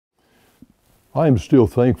I am still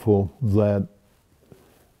thankful that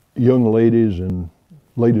young ladies in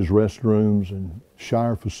ladies' restrooms and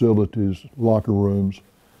shire facilities, locker rooms,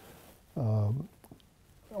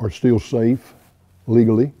 are still safe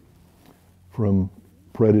legally from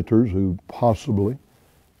predators who possibly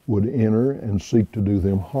would enter and seek to do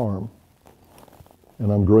them harm.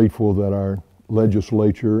 And I'm grateful that our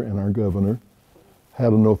legislature and our governor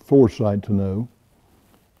had enough foresight to know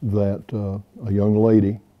that a young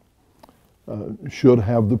lady should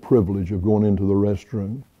have the privilege of going into the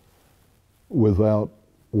restroom without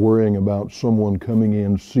worrying about someone coming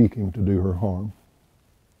in seeking to do her harm.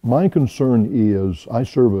 My concern is I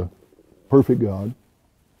serve a perfect God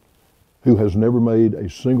who has never made a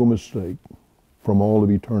single mistake from all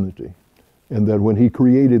of eternity, and that when he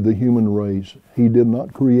created the human race, he did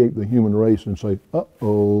not create the human race and say,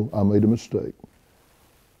 uh-oh, I made a mistake.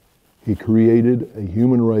 He created a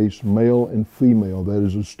human race, male and female, that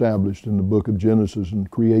is established in the book of Genesis and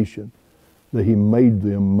creation, that he made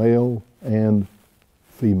them male and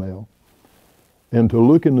female. And to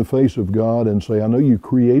look in the face of God and say, I know you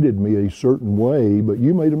created me a certain way, but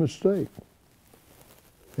you made a mistake.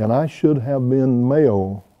 And I should have been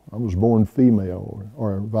male. I was born female,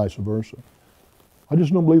 or vice versa. I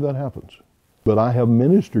just don't believe that happens. But I have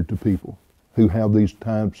ministered to people who have these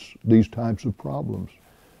types of problems.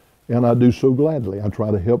 And I do so gladly. I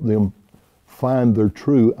try to help them find their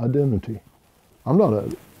true identity. I'm not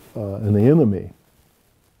an enemy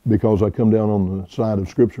because I come down on the side of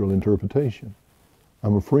scriptural interpretation.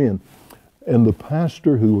 I'm a friend. And the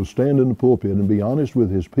pastor who will stand in the pulpit and be honest with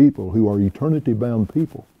his people, who are eternity-bound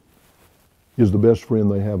people, is the best friend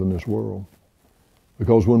they have in this world.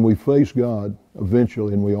 Because when we face God,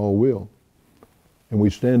 eventually, and we all will, and we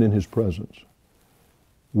stand in his presence,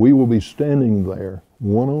 we will be standing there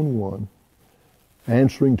one-on-one,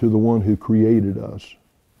 answering to the one who created us.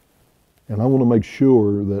 And I want to make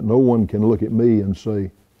sure that no one can look at me and say,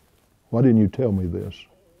 why didn't you tell me this?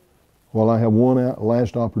 Well, I have one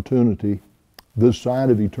last opportunity this side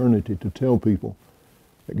of eternity to tell people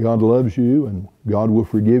that God loves you, and God will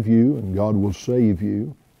forgive you, and God will save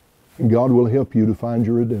you, and God will help you to find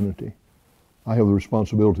your identity. I have the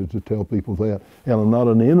responsibility to tell people that. And I'm not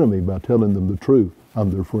an enemy by telling them the truth. I'm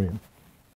their friend.